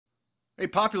A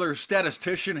popular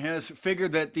statistician has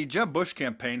figured that the Jeb Bush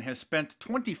campaign has spent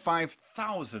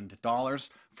 $25,000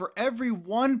 for every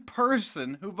one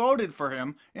person who voted for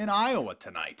him in Iowa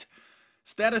tonight.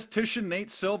 Statistician Nate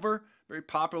Silver, very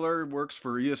popular, works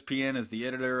for ESPN as the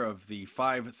editor of the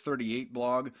FiveThirtyEight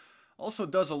blog, also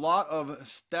does a lot of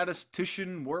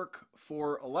statistician work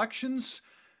for elections,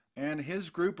 and his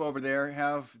group over there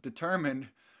have determined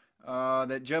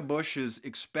that Jeb Bush's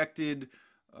expected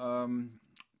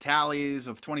tallies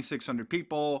of 2,600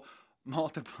 people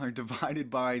multiplied divided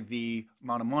by the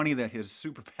amount of money that his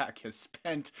super PAC has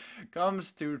spent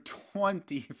comes to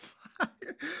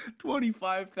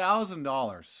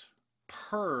 $25,000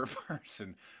 per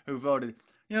person who voted.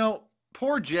 You know,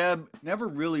 poor Jeb never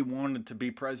really wanted to be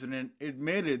president,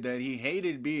 admitted that he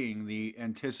hated being the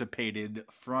anticipated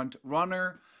front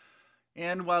runner.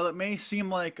 And while it may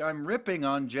seem like I'm ripping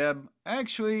on Jeb,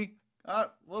 actually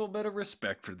got a little bit of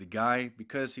respect for the guy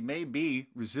because he may be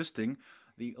resisting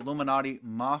the Illuminati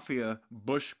mafia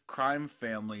Bush crime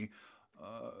family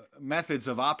methods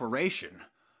of operation.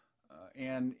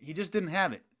 And he just didn't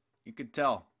have it. You could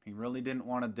tell. He really didn't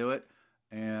want to do it.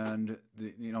 And,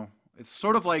 it's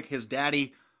sort of like his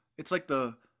daddy. It's like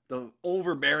the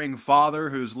overbearing father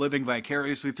who's living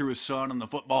vicariously through his son on the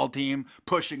football team,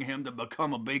 pushing him to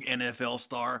become a big NFL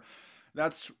star.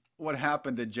 That's what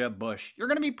happened to Jeb Bush. You're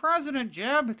going to be president,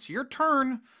 Jeb. It's your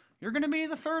turn. You're going to be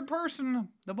the third person,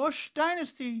 the Bush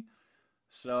dynasty.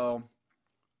 So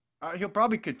he'll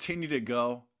probably continue to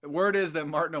go. The word is that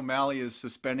Martin O'Malley is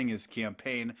suspending his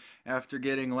campaign after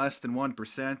getting less than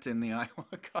 1% in the Iowa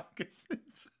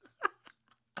caucuses.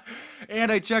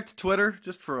 And I checked Twitter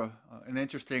just for an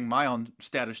interesting, my own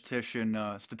statistician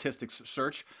statistics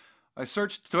search. I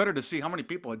searched Twitter to see how many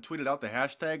people had tweeted out the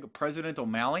hashtag President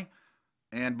O'Malley.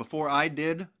 And before I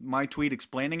did my tweet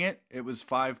explaining it, it was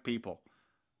 5 people.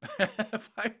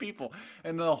 5 people.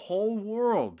 And the whole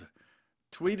world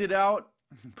tweeted out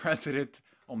President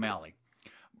O'Malley.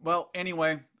 Well,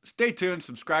 anyway, stay tuned.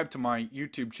 Subscribe to my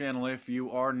YouTube channel if you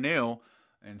are new.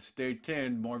 And stay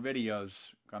tuned. More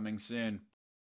videos coming soon.